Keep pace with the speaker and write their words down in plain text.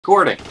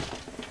Recording.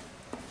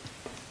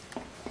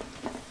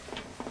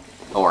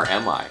 Or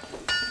am I?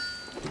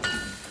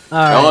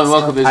 Hello and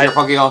welcome to your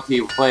Funky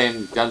Honky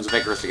playing Guns of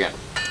Icarus again.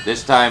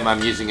 This time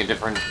I'm using a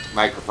different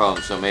microphone,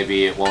 so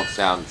maybe it won't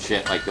sound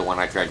shit like the one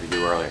I tried to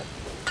do earlier.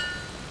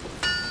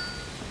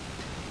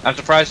 I'm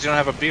surprised you don't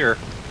have a beer.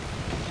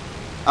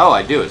 Oh,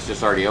 I do. It's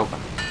just already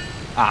open.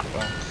 Ah,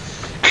 well.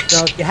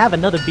 So if you have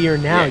another beer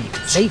now, you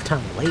can save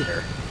time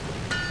later.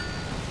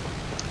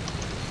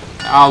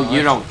 Oh,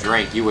 you don't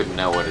drink. You wouldn't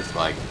know what it's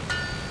like.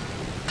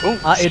 Oh,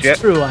 it's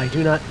true. I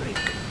do not drink.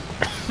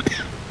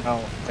 Oh,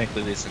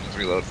 thankfully these things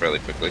reload fairly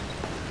quickly.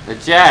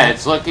 But yeah,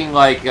 it's looking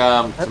like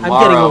tomorrow... I'm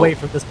getting away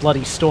from this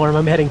bloody storm.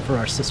 I'm heading for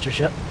our sister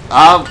ship.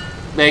 I'll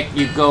make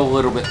you go a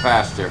little bit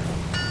faster.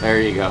 There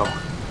you go.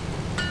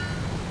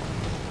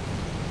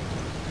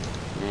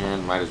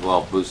 And might as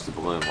well boost the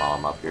balloon while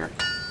I'm up here.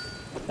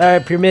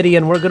 Alright,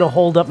 Pyramidian, we're gonna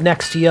hold up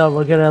next to you.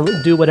 We're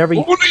gonna do whatever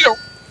you...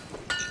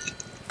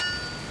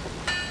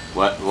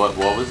 What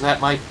was that,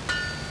 Mike?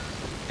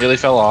 Nearly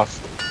fell off.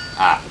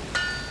 Ah.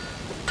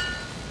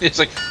 It's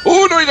like,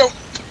 oh no you don't!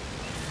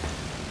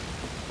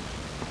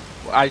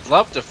 I'd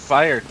love to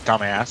fire,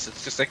 dumbass.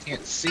 It's just I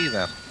can't see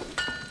them.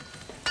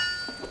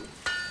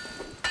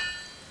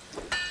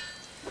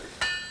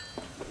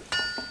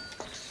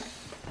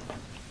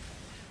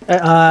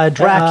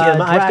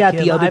 Drakium, I've got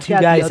the other two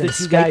guys in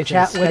Skype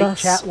chat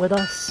with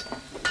us.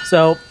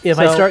 So if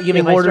I start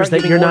giving orders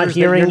that you're not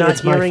hearing,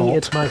 it's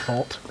my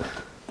fault.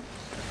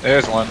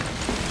 There's one.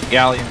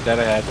 Galleon dead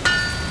ahead.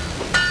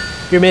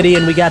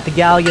 Pyramidian, we got the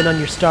galleon on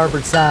your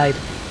starboard side.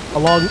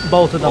 Along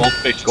both of them.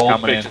 Goldfish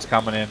is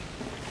coming in.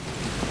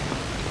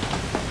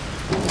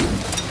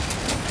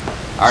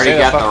 Already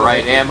got the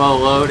right ammo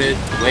loaded.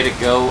 Way to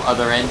go,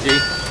 other NG.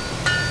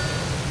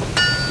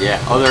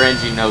 Yeah, other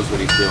NG knows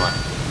what he's doing.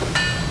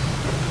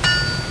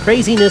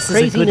 Craziness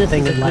is a good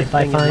thing in life,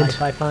 I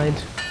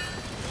find.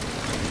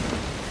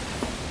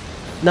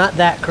 Not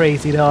that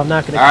crazy, though. I'm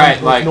not going to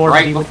come Mike,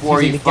 right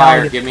before you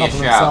fire, give me a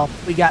shot.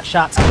 We got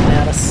shots coming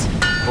at us.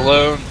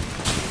 Balloon.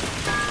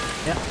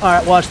 Yeah.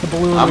 Alright, watch the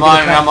balloon. I'm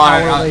on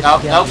it.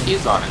 Nope,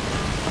 he's on it.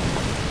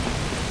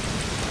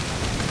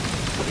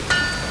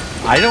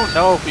 I don't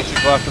know if we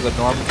should go after the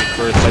Normandy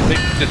first. I think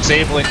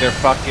disabling their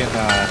fucking,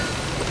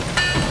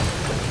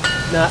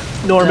 Nah,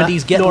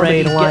 Normandy's getting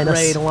ready to line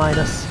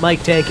us.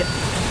 Mike, take it.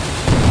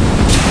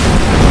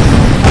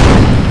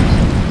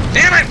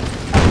 Damn it!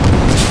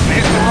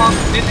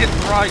 Didn't hit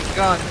the right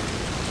gun.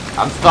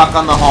 I'm stuck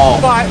on the hull.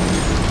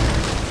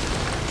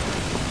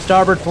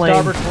 Starboard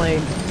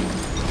flame.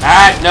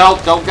 Ah, no,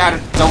 don't got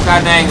an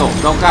angle.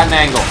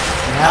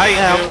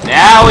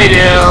 Now we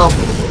do.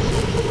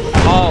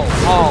 Hull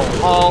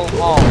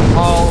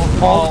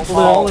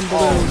and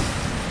balloon.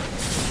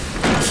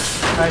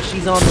 Alright,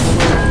 she's on the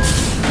balloon.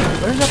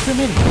 Where's that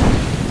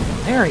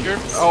Pyramidian? There he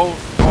is. Oh,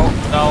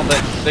 no,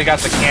 they got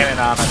the cannon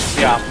on us.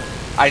 Yeah.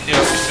 I knew we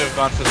should have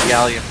gone for the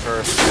galleon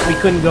first. We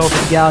couldn't go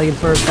for the galleon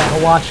first. That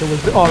Hawacha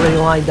was already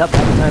lined up by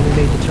the time we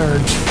made the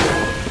turn.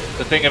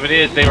 The thing of it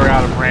is, they were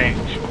out of range.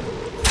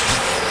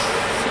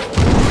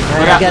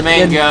 Put out the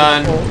main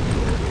gun.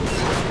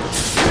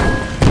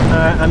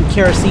 I'm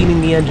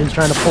kerosening the engines,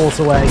 trying to pull us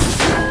away.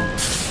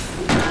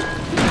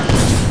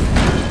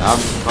 I'm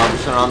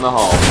focusing on the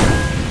hull.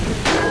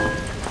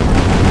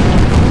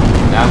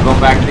 Now I'm going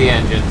back to the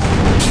engines.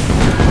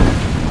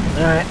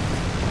 Alright.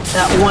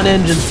 That one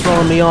engine's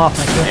throwing me off.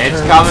 I can't It's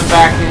turn. coming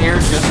back in here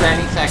just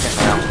any second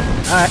now.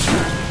 Alright.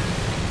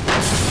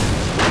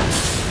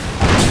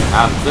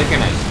 I'm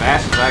clicking as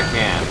fast as I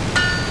can.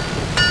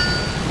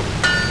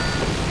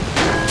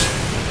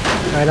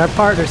 Alright, our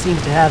partner seems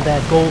to have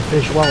that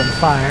goldfish well in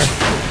fire.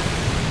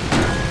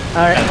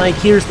 Alright, Mike,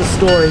 here's the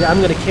story.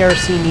 I'm gonna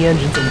kerosene the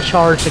engines and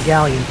charge the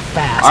galleon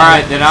fast.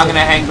 Alright, then I'm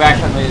gonna hang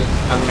back on the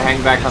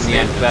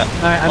engine.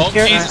 Alright, oh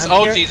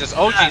Jesus.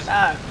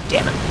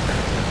 Damn it.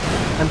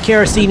 I'm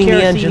kerosening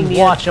the engine.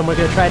 Watch them. We're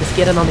gonna try to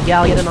get in on the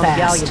galleon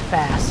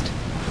fast.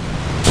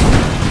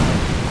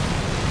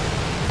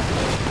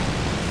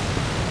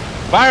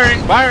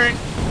 Firing!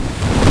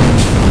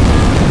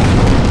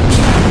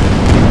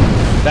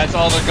 That's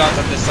all the guns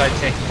on this side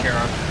taken care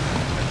of.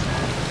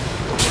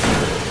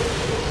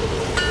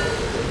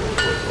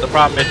 The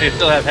problem is they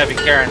still have heavy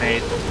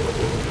carronade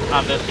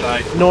on this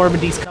side.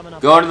 Normandy's coming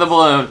up. Go to the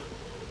balloon.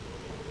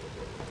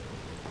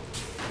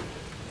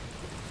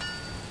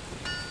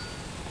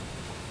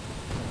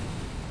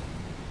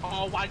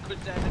 Oh, why could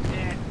that have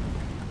been?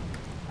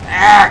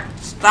 Ah!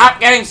 Stop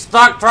getting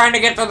stuck trying to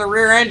get to the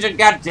rear engine,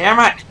 god damn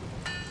it!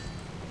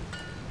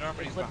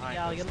 Normandy's behind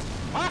galleon. us.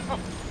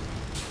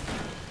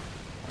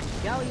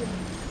 Galleon.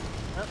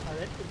 Oh,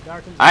 alright, it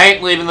darkens. I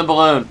ain't leaving the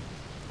balloon.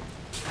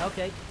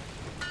 Okay.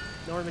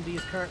 Normandy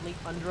is currently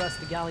under us.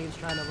 The galleon's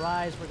trying to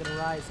rise. We're gonna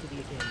rise to the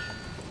occasion.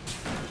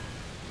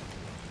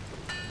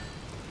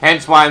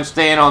 Hence why I'm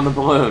staying on the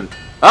balloon.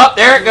 Oh,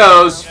 there it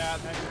goes! Yeah,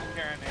 that's the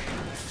carronade.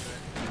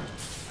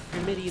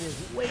 Pyramidian is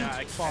way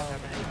too far away.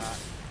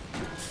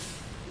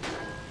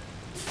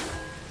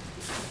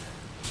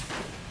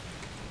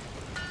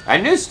 I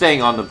knew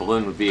staying on the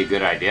balloon would be a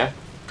good idea.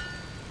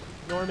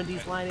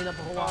 Normandy's lining up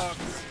a whole lot.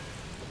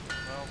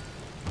 Well,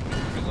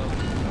 reload.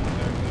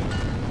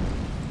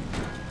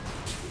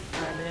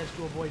 I managed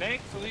to avoid.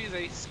 Thankfully,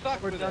 they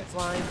stuck with it.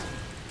 Lines.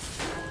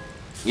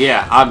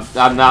 Yeah,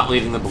 I'm not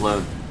leaving the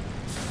balloon.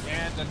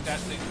 And that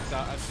thing's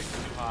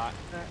too hot.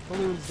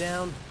 Balloon's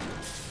down.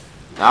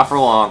 Not for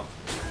long.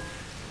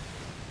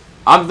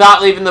 I'm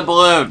not leaving the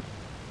balloon.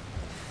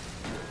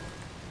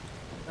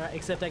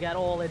 Except I got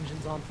all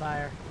engines on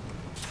fire.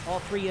 All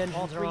three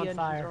engines are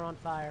on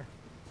fire.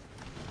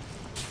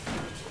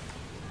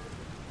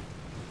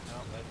 No,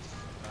 that's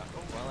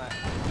oh well.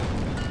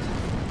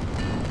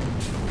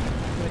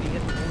 Good, he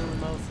hit the balloon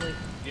mostly.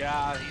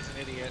 Yeah, he's an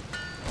idiot.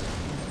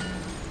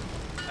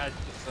 I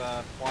just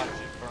watch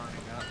it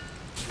burning up.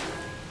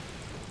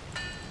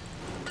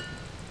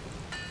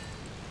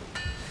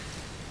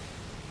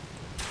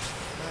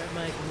 Alright,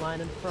 Mike, I'm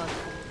line in front.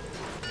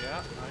 Yeah,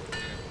 I see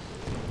it.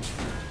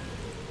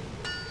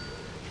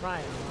 Try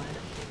and line it.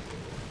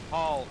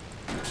 Haul.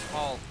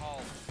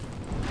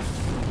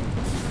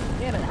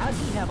 Damn it, how'd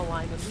he have a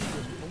line when we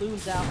did?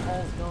 Balloon's out,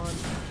 Hall's gone.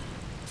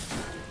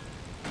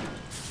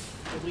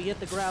 If we hit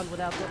the ground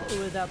without the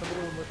balloon,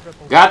 we're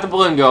crippled. Got the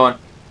balloon going.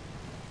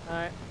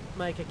 Alright,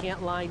 Mike, I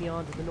can't line you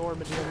onto the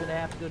Normandy. I'm gonna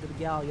have to go to the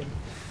galleon.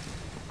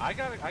 I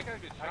got a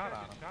good shot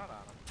on him.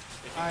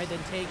 Alright, then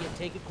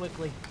take it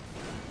quickly.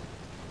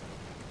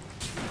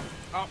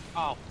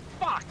 Oh,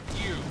 fuck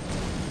you!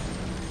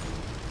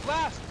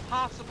 Last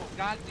possible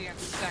goddamn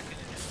second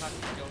and it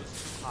fucking goes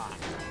too hot.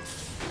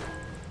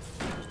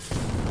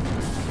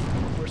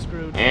 We're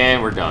screwed.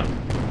 And we're done.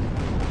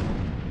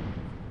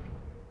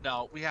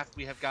 No, we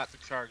have got to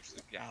charge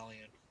the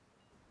galleon.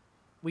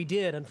 We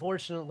did.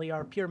 Unfortunately,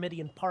 our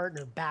Pyramidian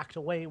partner backed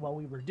away while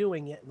we were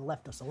doing it and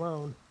left us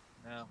alone.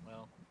 Yeah,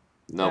 well.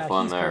 No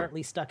fun he's there. He's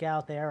currently stuck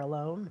out there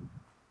alone.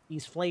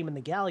 He's flaming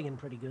the galleon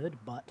pretty good,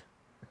 but...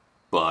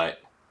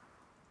 But...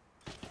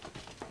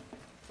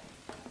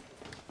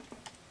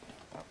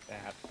 Not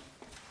bad.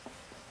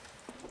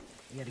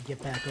 We gotta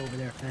get back over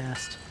there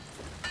fast.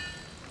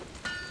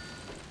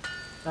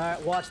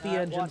 Alright, watch the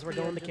engines. We're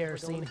going to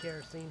kerosene.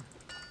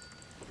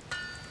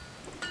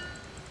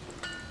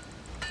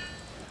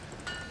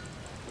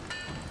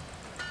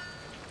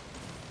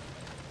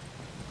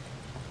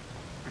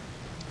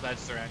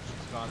 That's their engines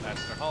gone,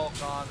 that's their hull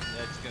gone,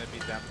 and it's going to be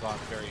them gone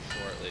very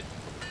shortly.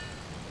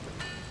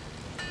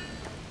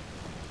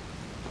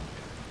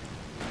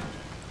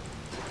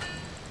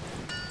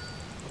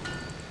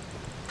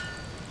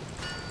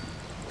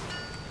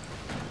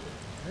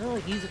 Well,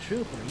 he's a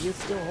trooper. He is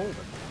still holding.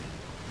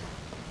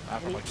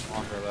 Not for much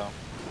longer, though.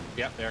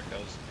 Yep, there it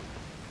goes.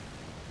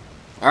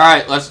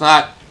 Alright, let's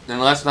not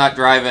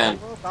drive in.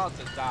 We're about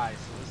to die,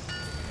 so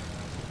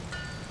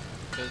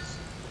this...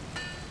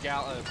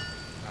 Because...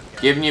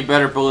 Giving you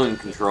better balloon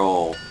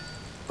control.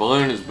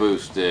 Balloon is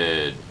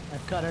boosted.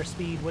 I've cut our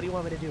speed. What do you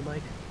want me to do,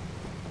 Mike?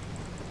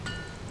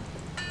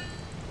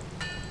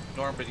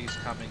 Normandy's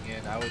coming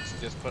in. I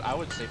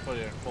would say put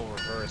it in full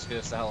reverse. Get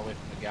us the hell away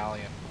from the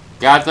galleon.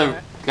 Got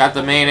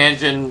the main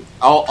engine.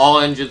 All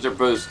engines are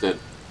boosted.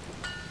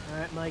 All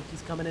right, Mike.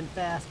 He's coming in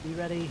fast. Be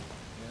ready.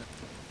 Yeah.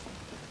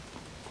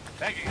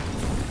 Thank you.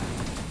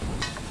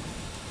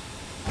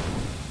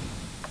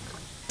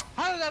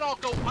 How did that all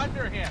go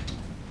under him?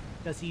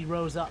 Because he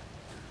rose up.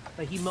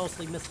 But he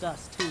mostly missed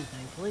us, too,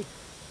 thankfully.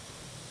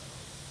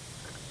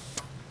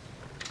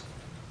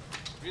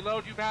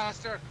 Reload, you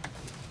bastard!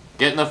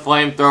 Getting the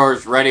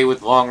flamethrowers ready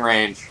with long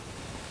range.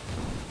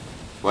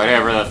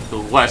 Whatever, the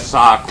West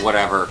Sock,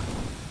 whatever.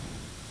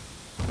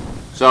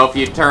 So if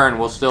you turn,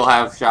 we'll still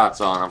have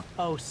shots on them.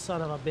 Oh,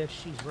 son of a bitch,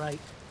 she's right.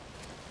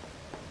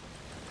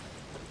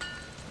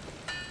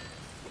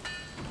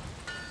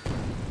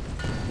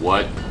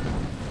 What?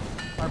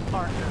 Our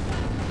partner.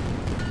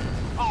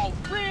 Oh,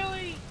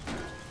 really?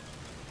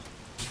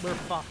 We're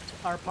fucked.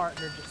 Our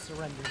partner just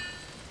surrendered.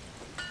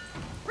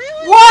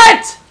 Really?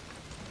 What?!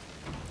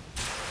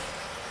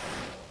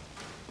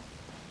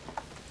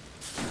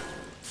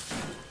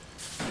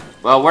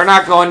 Well, we're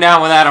not going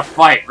down without a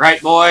fight,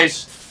 right,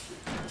 boys?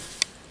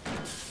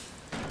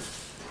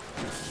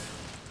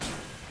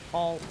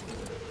 Hull.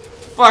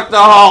 Fuck the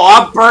hull!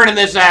 I'm burning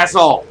this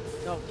asshole!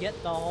 No,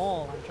 get the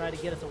hull. I'm trying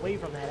to get us away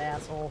from that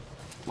asshole.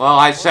 Well,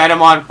 I set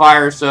him on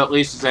fire so at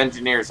least his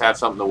engineers have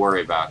something to worry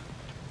about.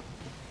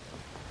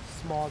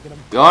 Smogging him.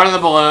 Going to the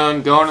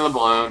balloon, going to the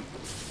balloon.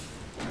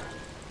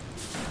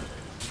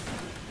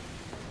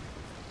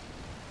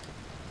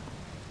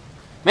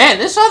 Man,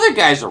 this other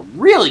guy's a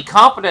really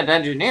competent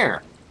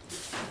engineer.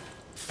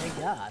 Thank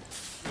God.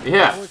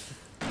 Yeah.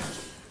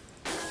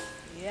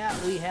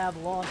 Yeah, we have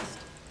lost.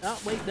 Oh,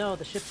 wait, no,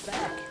 the ship's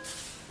back.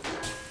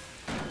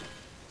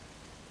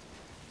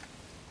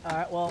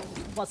 Alright, well,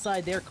 plus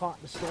side, they're caught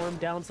in the storm.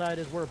 Downside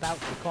is we're about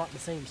to be caught in the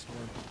same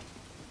storm.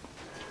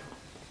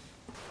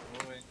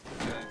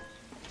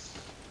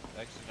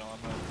 Actually, no,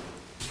 I'm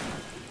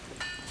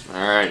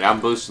not. Alright, I'm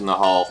boosting the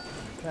hull.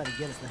 Try to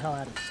get us the hell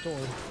out of the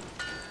storm.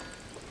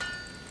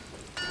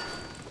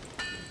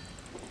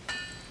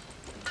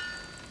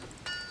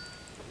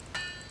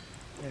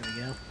 There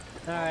we go.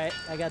 Alright,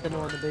 I got the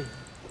Normandy.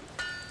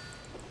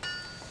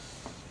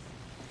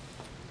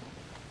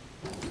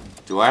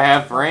 Do I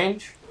have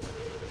range?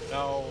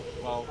 No,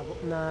 well...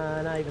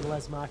 Nah, not even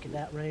Lesmach at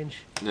that range.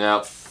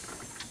 Nope.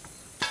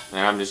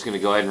 And I'm just gonna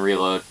go ahead and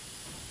reload.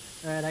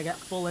 Alright, I got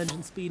full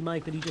engine speed,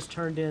 Mike, but he just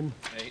turned in.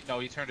 Hey, no,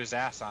 he turned his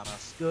ass on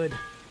us. Good.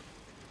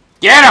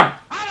 Get him!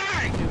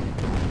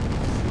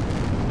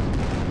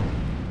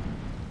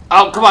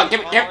 Oh, come on,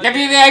 give me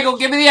the angle,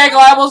 give me the angle,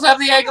 I almost have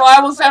the angle, I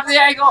almost have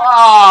the angle!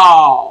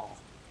 Oh!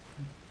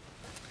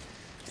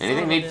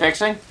 Anything need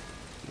fixing?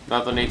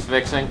 Nothing needs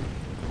fixing.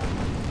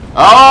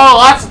 Oh,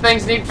 lots of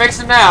things need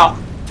fixing now.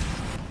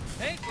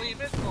 Thankfully,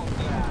 missile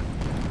to that.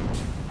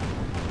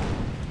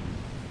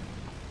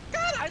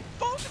 God, I'm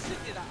focusing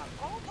it on.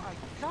 Oh my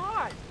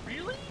God,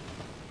 really?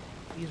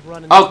 He's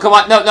running. Oh, come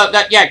on, no,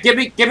 yeah, give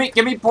me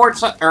port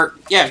side, or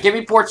yeah, give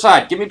me port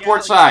side, give me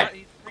port side.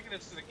 He's bringing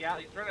us to the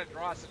galley. He's trying to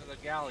draw us into the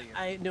galleon.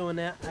 I ain't doing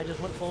that. I just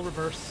went full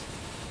reverse.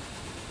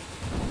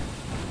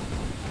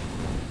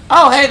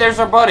 Oh, hey, there's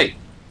our buddy.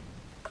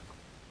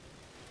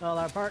 Well,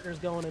 our partner's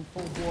going in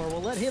full bore.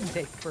 We'll let him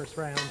take the first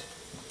round.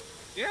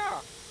 Yeah.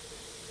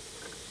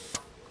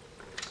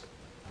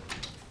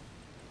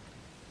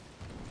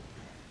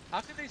 How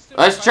can they still?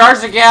 Let's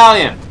charge the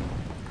galleon.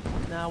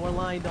 Now we're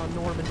lined on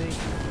Normandy,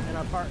 and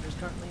our partner's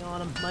currently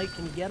on him. Mike,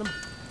 can you get him?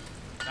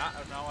 No,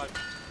 I've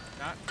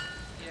not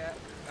yet.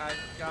 I've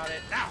got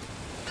it now.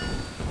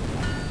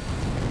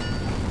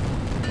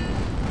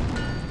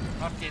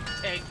 Fucking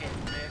take it,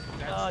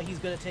 man. Oh, he's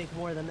gonna take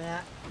more than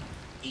that.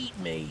 Eat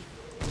me.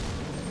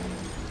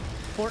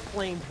 Port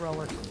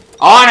flamethrower.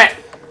 On it.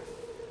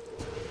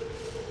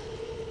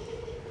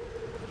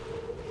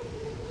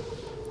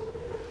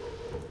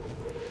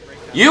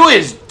 You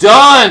is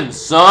done,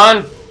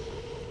 son.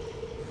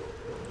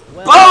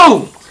 Well,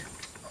 Boom.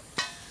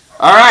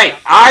 All right,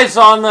 eyes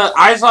on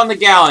the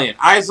galleon.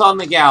 Eyes on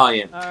the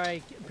galleon. all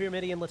right,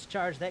 Pyramidian, let's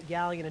charge that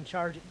galleon and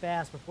charge it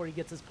fast before he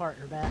gets his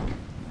partner back.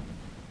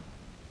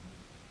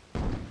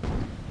 Oh,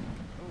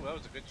 that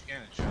was a good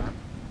cannon shot.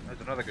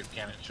 That's another good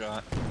cannon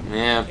shot.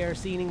 Yeah.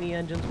 Kerosining the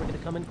engines. We're gonna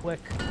come in quick.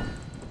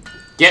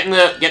 Getting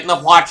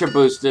the watcher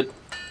boosted.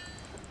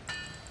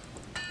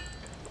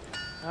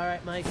 All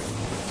right, Mike.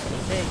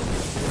 Take.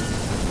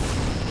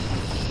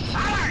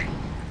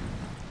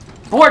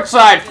 Port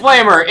side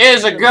flamer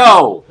is a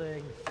go.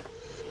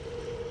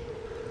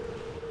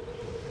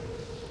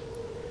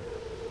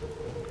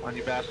 On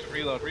you bastard.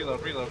 Reload,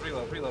 reload, reload,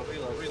 reload, reload,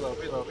 reload, reload,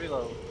 reload,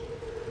 reload.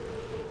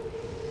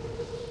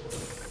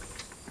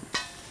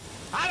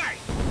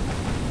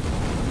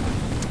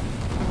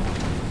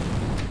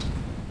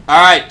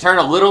 Alright, turn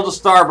a little to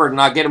starboard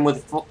and I'll get him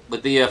with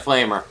the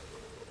flamer.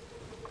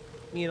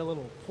 Need a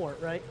little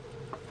port, right?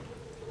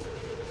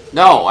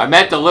 No, I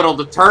meant a little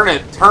to turn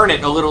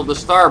it a little to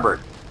starboard.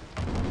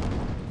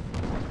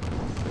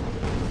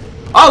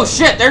 Oh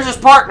shit, there's his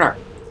partner.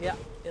 Yeah,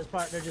 his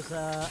partner just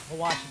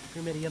watching the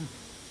Pyramidian.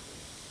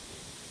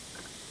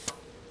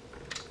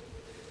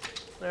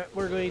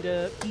 We're going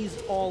to, he's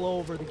all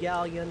over the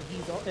galleon,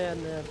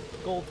 and the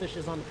goldfish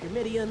is on the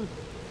Pyramidian.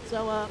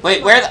 So,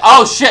 wait, where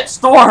oh shit,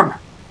 storm!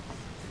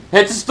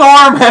 It's a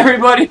storm,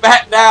 everybody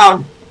back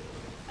down!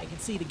 I can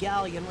see the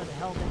galleon, where the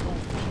hell that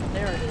goldfish is.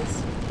 There it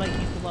is. Mike,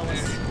 he's below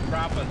us.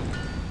 Drop it.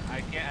 I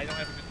don't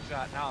have a good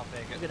shot. Now I'll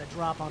take it. I'm gonna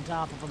drop on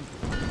top of him.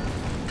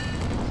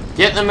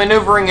 Get the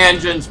maneuvering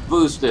engines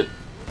boosted.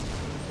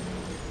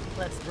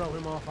 Let's throw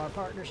him off our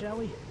partner, shall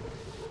we?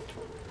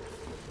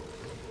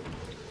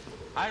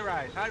 High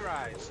rise, high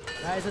rise.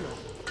 Rising up.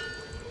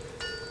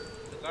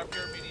 Our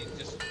Pyramidian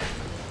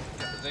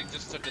they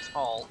just took his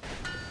hull.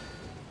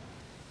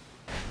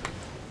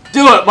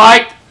 Do it,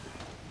 Mike!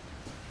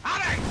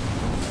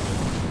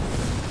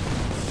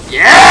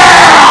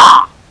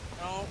 Yeah!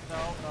 No.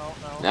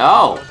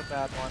 No. That was a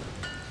bad one.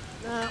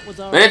 Nah, it was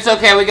all But right. it's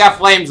okay, we got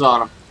flames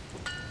on him.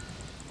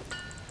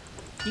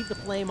 Keep the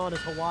flame on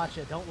his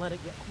Hawacha. Don't let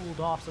it get cooled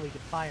off so he can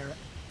fire it.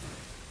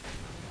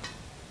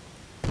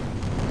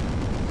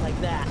 Like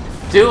that.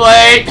 Too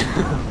late!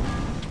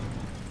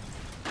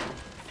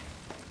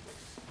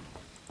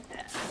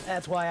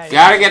 That's why I...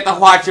 Gotta get the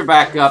watcher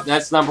back up.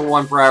 That's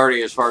 #1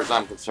 priority as far as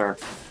I'm concerned.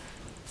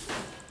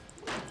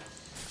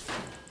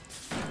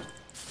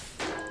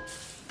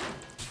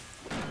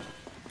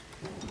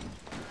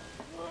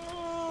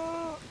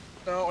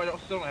 No, I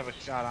still don't have a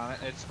shot on it.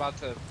 It's about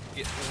to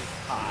get really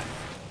hot.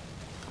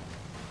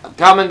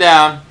 Coming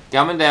down.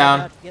 Coming down.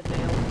 About to get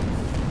nailed.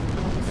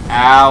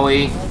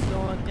 Owie. Hull's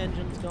gone.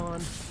 Engine's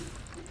gone.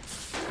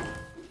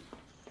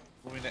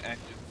 Moving the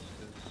engines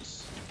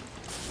is...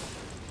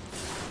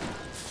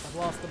 I've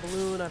lost the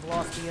balloon. I've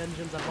lost the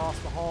engines. I've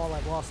lost the hull.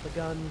 I've lost the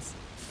guns.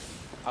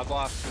 I've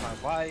lost my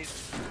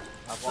wife.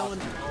 I've lost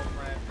my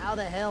girlfriend. How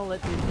the hell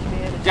did he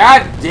manage?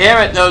 God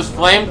damn it, those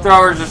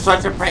flamethrowers are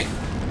such a pain.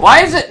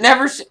 Why is it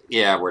never...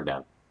 Yeah, we're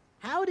done.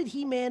 How did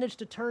he manage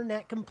to turn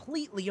that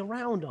completely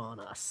around on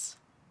us?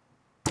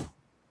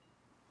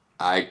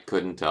 I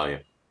couldn't tell you.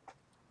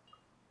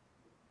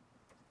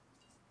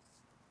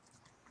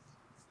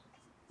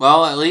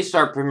 Well, at least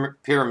our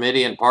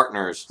Pyramidian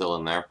partner is still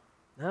in there.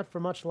 Not for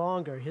much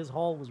longer. His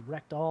hull was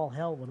wrecked all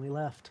hell when we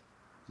left.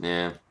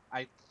 Yeah.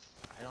 I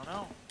don't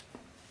know.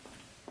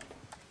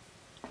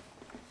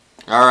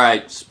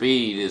 Alright,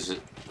 speed is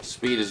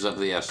of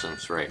the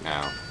essence right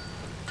now.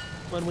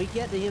 When we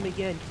get to him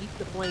again, keep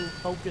the plane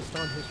focused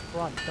on his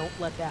front. Don't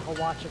let that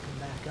Hawacha come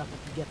back up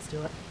if he gets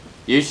to it.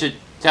 You should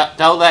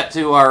tell that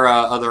to our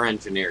other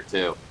engineer,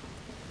 too.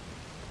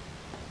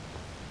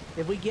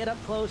 If we get up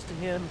close to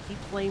him, keep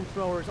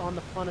flamethrowers on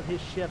the front of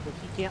his ship. If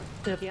he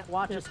can't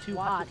watch us too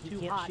hot, he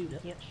can't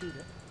shoot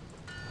it.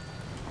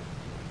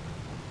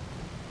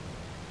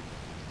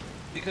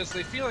 Because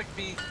they feel like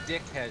being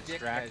dickheads,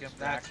 Draken.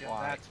 That's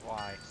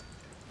why.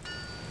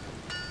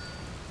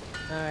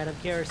 Alright, I'm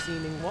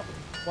kerosining.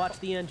 Watch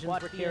the engines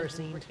for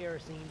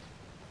kerosene.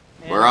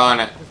 We're on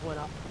it. Just went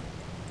up.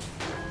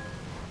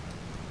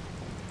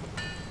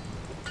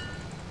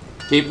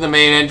 Keep the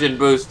main engine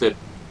boosted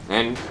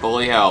and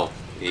fully held.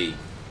 The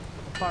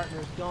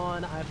partner's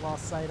gone. I've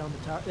lost sight on the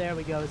tar. There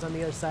we go. He's on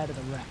the other side of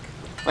the wreck.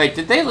 Wait,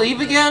 did they leave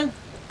again?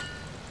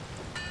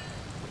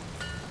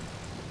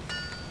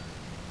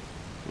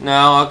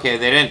 No, okay,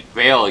 they didn't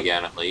bail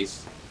again, at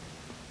least.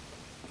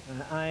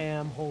 I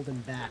am holding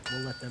back.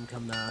 We'll let them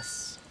come to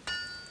us.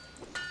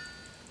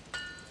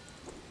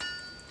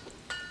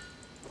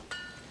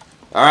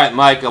 Alright,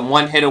 Mike, I'm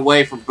one hit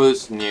away from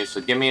boosting you, so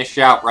give me a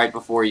shout right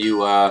before you,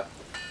 you're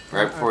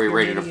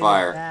ready to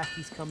fire. Back.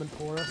 He's coming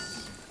for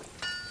us.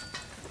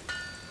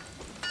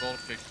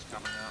 Goldfish is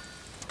coming out.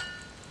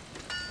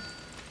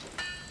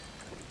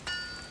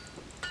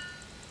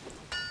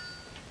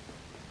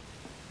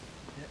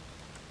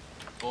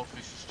 Goldfish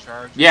is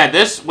charged. Yeah,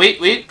 this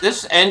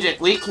engine,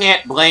 we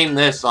can't blame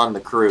this on the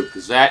crew,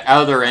 because that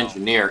other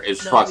engineer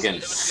is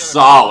fucking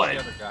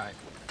solid.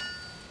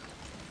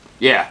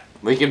 Yeah,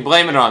 we can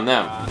blame it on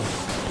them.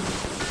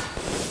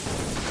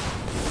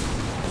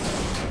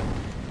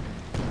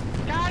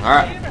 God All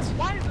right. damn it!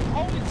 Why is it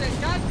always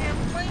that goddamn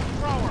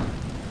flamethrower?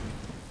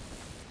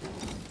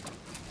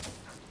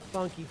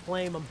 Funky,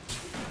 flame him.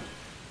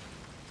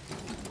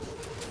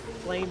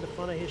 Flame the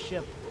front of his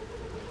ship.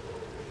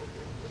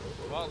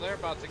 Well, they're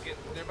about to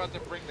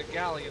bring the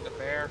galleon to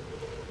bear.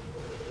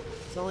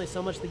 There's only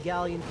so much the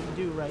galleon can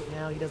do right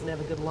now. He doesn't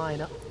have a good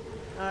lineup.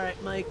 All right,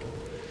 Mike.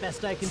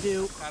 Best I can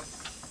do.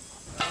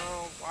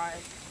 Oh, why?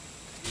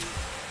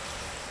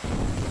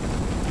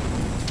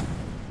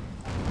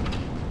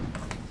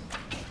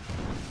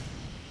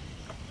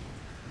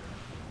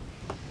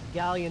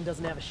 Galleon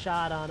doesn't have a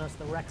shot on us.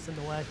 The wreck's in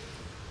the way.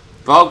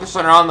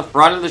 Focusing on the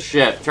front of the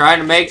ship, trying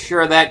to make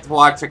sure that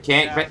Watcher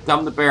can't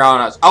come to bear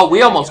on us. Oh,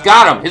 we almost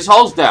got him. His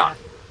hull's down.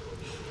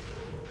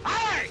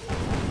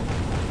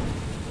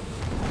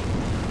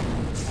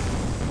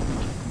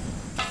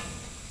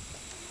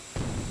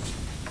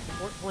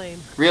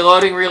 Flame.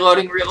 Reloading,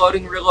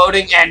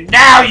 and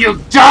now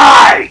you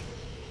die!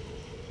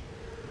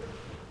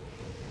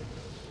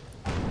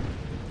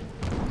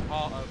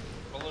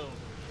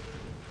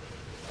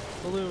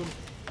 Balloon.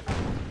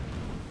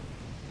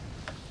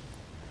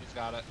 He's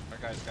got it. Our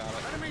guy's got it.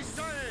 Enemy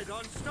sighted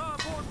on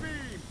starboard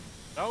beam.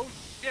 No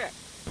shit.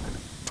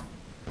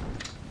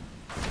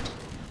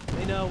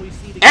 They know we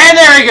see the. And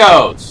there he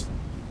goes!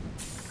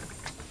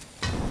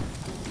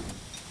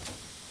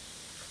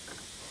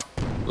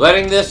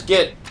 Letting this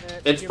get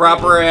its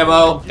proper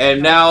ammo,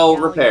 and now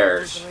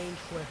repairs.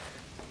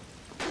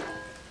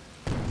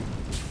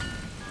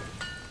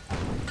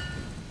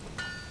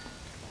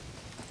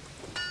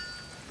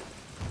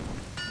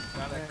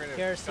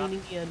 Kerosening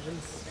the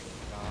engines.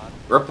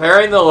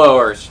 Repairing the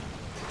lowers.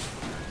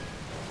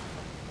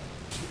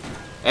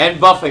 And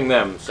buffing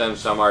them,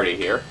 since I'm already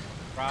here.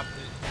 Drop it.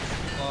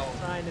 Low.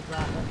 Trying to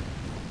drop it.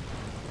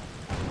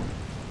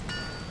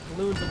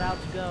 Balloon's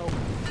about to go.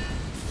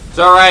 It's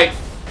alright.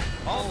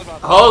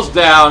 Hull's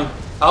down.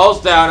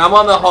 Hull's down. I'm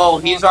on the hull.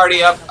 He's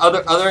already up.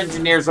 Other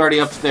engineer's already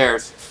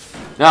upstairs.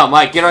 No,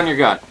 Mike, get on your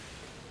gun.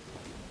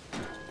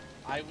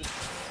 I was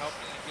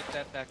helping you get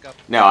that back up.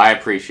 No, I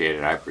appreciate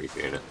it. I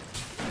appreciate it.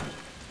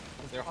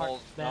 Their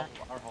hull's back.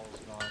 Our hull's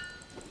gone.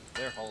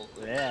 Their hull.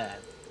 Yeah.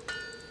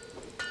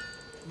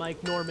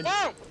 Mike Norman.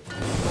 Whoa!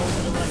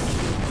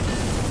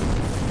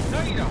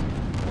 No, you don't.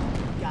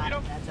 Got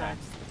it. That time.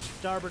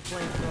 Starboard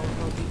flamethrower,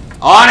 Monkey.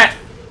 On it!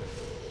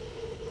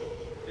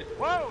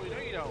 Whoa! No,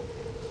 you don't.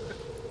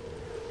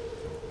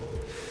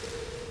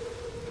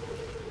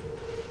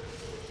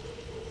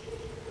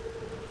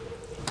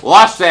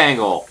 Lost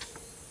angle.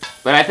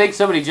 But I think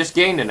somebody just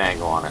gained an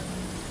angle on it.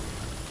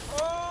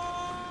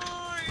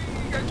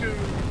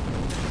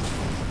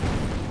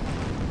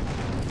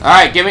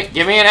 Alright, give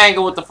me an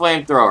angle with the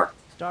flamethrower.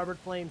 Starboard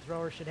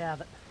flamethrower should have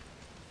it.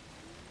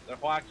 The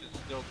watch is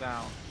still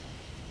down.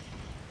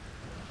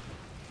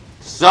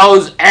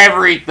 So's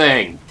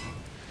everything.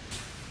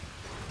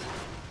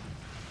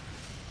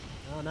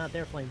 Oh, not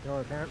their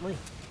flamethrower, apparently.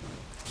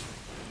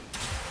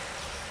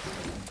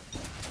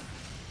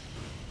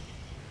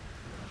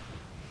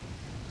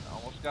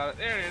 Almost got it.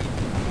 There it is.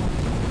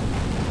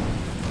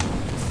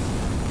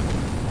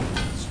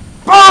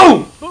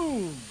 Boom!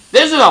 Boom!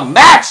 This is a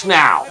match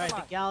now! Alright,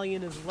 the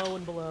galleon is low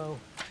and below.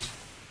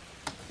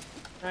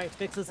 Alright,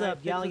 fix us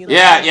up. Galleon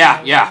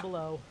Yeah.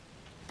 below.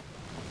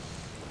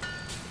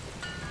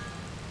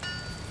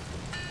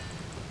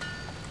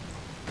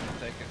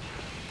 take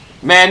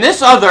it. Man,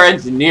 this other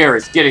engineer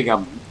is getting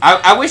him.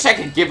 I wish I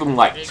could give him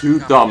like 2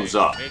 thumbs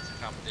up.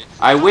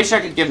 I wish I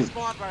could give him.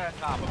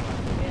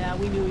 Yeah,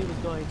 we knew he was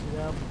going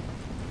to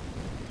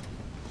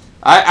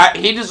though.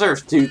 He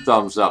deserves 2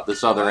 thumbs up.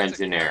 This other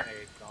engineer.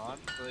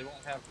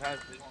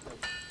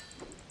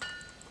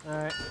 All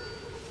right,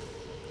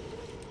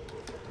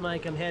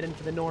 Mike, I'm heading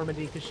for the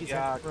Normandy because she's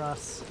up for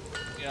us.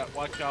 Yeah,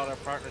 watch out, our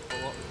partners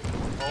below.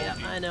 Yeah,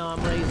 I know.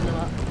 I'm raising them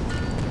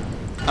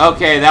up.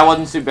 Okay, that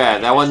wasn't too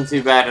bad. That wasn't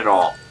too bad at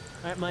all. All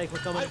right, Mike, we're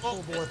coming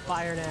full bore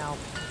fire now.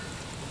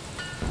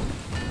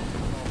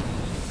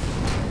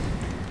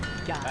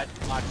 Got it.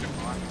 Watch him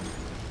on.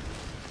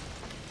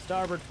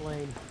 Starboard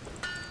flame.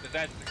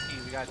 That's the key.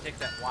 We gotta take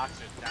that watcher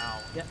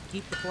down. Yep,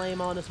 keep the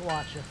flame on this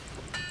watcher.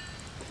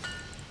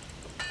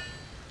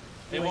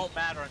 It won't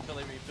matter until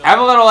they rebuild. Have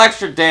a little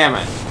extra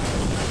damage.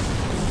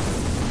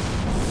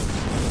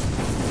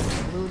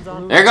 Balloons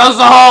on. There goes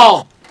the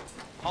hull.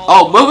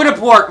 Oh, move it to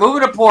port. Move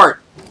it to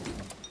port.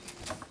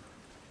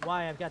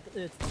 Why? I've got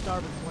it's the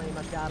starboard flame.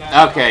 I've got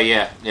it. Okay,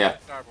 yeah.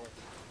 Starboard.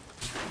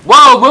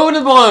 Whoa, moving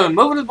the balloon.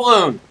 Moving the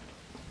balloon.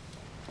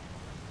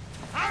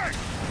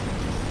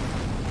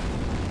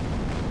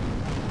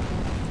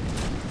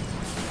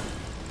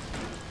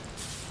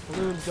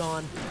 Balloon's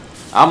gone.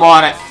 I'm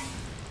on it.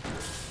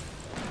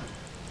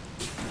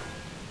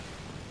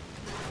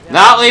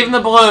 Not leaving the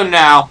balloon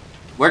now.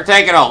 We're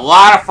taking a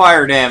lot of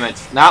fire damage.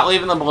 Not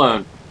leaving the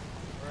balloon.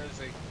 Where is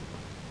he?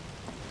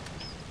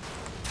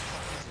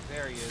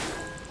 There he is.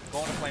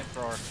 Going to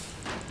flamethrower.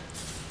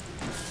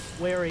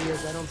 Where he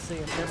is, I don't see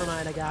him. Never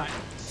mind, I got it.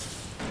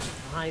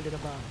 Behind and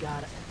above,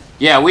 got it.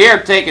 Yeah, we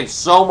are taking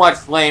so much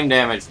flame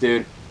damage,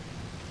 dude.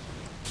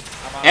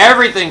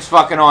 Everything's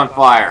fucking on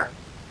fire.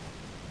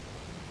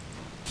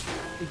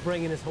 He's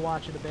bringing his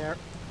Hawacha to bear.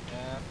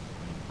 Yeah.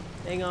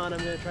 Hang on, I'm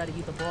going to try to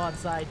keep the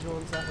broadside to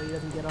him so that way he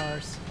doesn't get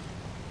ours.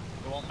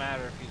 It won't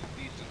matter if he's a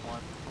decent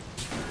one.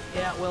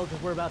 Yeah, well, because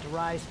we're about to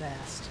rise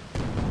fast.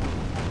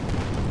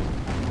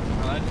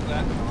 Oh, that's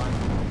that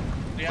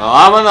one. Yeah. Well,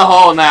 I'm in the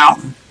hole now.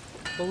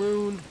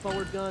 Balloon,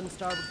 forward gun,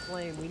 starboard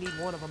flame. We need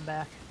one of them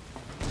back.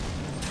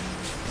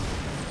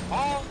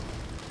 Oh!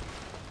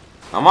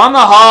 I'm on the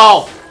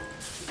hull.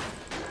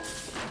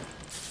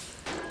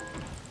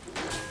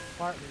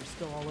 Partner's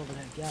still all over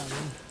that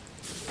galleon.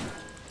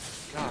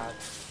 God.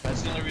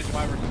 That's the only reason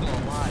why we're still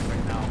alive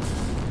right now.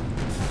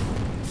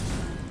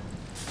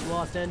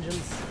 Lost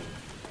engines.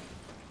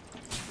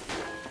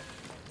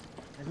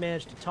 I've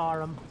managed to tar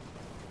them.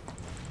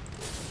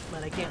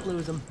 But I can't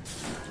lose them.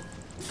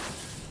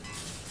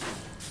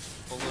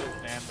 Balloon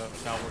and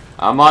now we're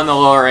I'm on the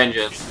lower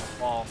engines.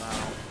 wall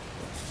now.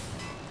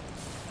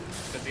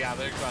 Because yeah,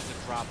 they're about to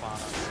drop on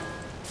us.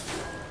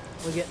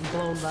 We're getting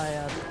blown by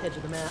the edge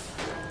of the map.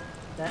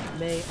 That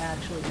may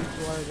actually be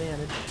to our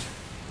advantage.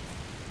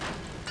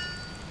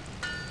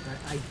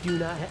 I do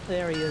not have...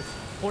 There he is.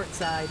 Port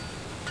side.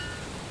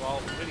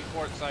 Well, pretty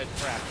port side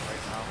cracked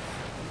right now.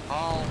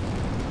 Oh.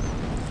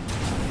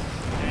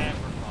 And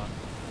we're gone.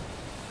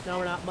 No,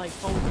 we're not, Mike.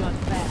 Forward gun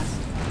fast.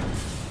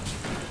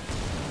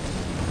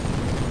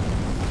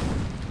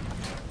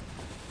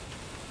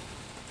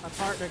 Our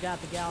partner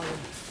got the galleon.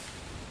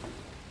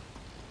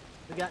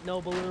 We got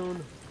no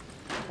balloon.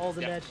 Hull's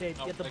in bad shape.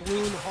 Get the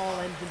balloon, hull,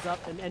 engines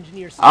up, and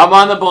engineers. I'm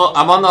on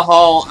the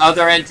hull.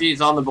 Other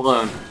engines on the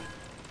balloon.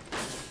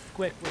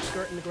 Quick, we're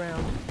skirting the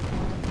ground.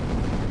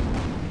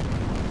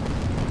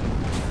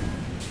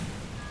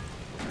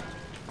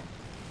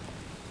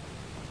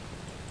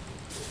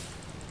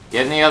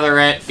 Getting the other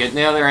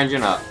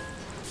engine up.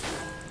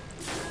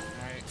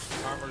 Alright,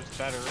 armor's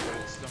better,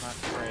 but it's still not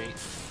great.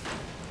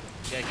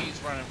 Yeah,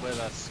 he's running with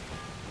us.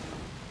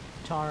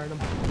 Tarring them.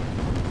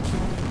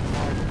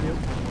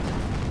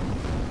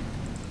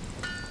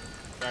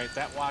 Right,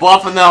 that watch.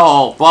 Buffing the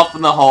hole.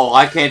 Buffing the hole.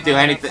 I can't do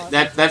anything.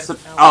 That's the.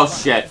 Oh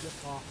shit.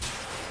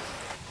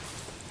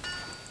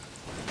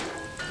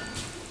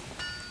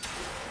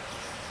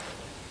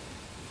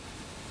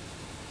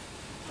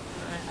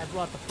 I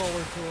brought the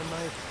forward to him,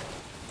 Mike.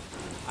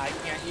 I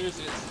can't use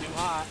it, it's too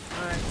hot.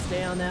 Alright,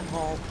 stay on that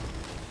hull.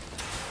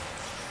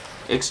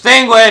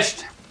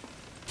 Extinguished.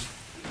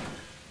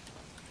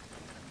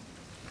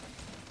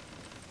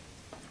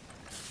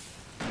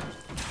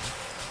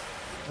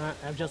 Alright,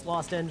 I've just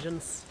lost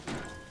engines.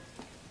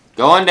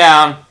 Going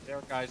down.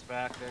 Their guy's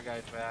back, their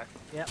guy's back.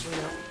 Yep, we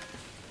know.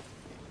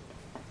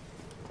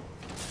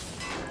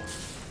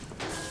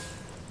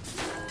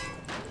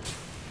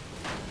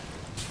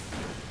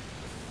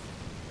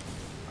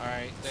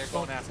 Alright, they're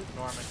going after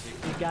Normandy.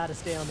 You gotta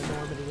stay on the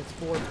Normandy. It's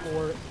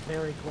 4-4,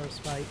 very close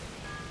fight.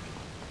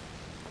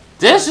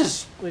 This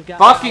is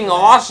fucking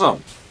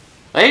awesome.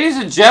 Ladies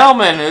and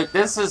gentlemen,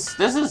 this is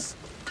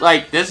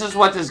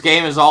what this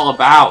game is all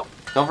about.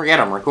 Don't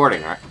forget I'm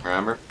recording, right?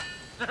 Remember?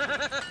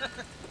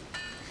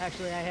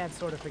 Actually, I had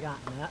sort of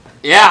forgotten that.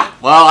 Yeah,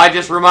 well, I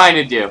just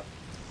reminded you.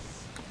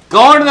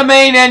 Going to the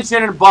main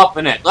engine and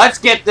buffing it. Let's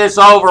get this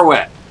over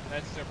with.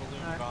 That's their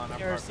balloon gone.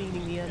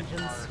 Kerosening the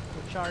engines.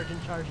 We're charging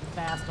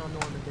fast on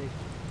Normandy.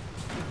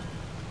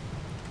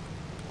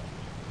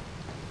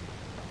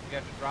 You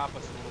have to drop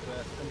us a little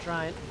bit. I'm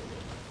trying.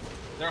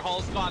 Their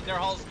hull's gone. Their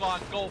hull's gone.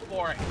 Go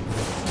for it.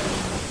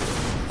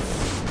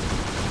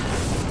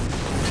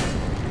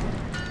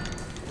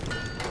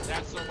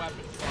 That's their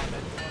weapon's gone.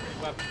 That's their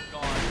weapon's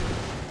gone.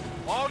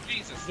 Oh,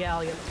 Jesus.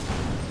 Galleon.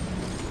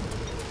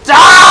 Die!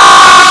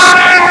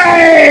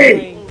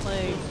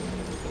 Plane.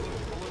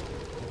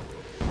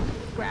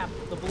 Crap,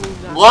 the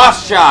balloon.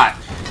 Lost shot.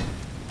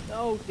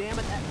 Oh, damn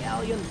it, that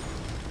galleon.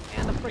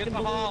 And the freaking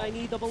balloon. hull. I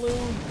need the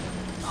balloon.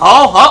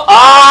 Hull, hull.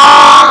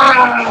 Oh!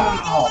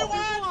 We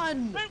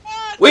won!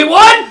 We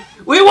won!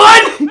 We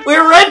won!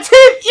 We're red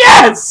team?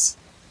 Yes!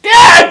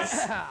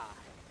 Yes! Yeah.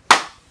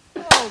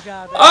 Oh,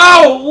 God.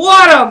 Oh,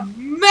 what a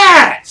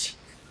match!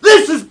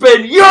 This has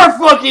been your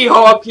Funky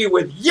Honky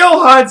with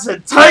Johans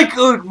and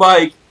Tycoon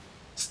Mike.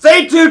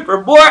 Stay tuned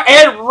for more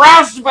and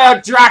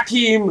Roustabout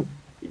Drakeem.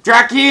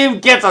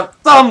 Drakeem gets a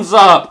thumbs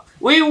up.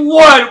 We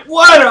won!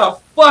 What a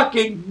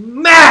fucking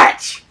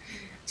match!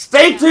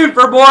 Stay tuned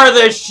for more of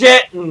this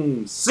shit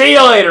and see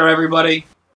you later, everybody.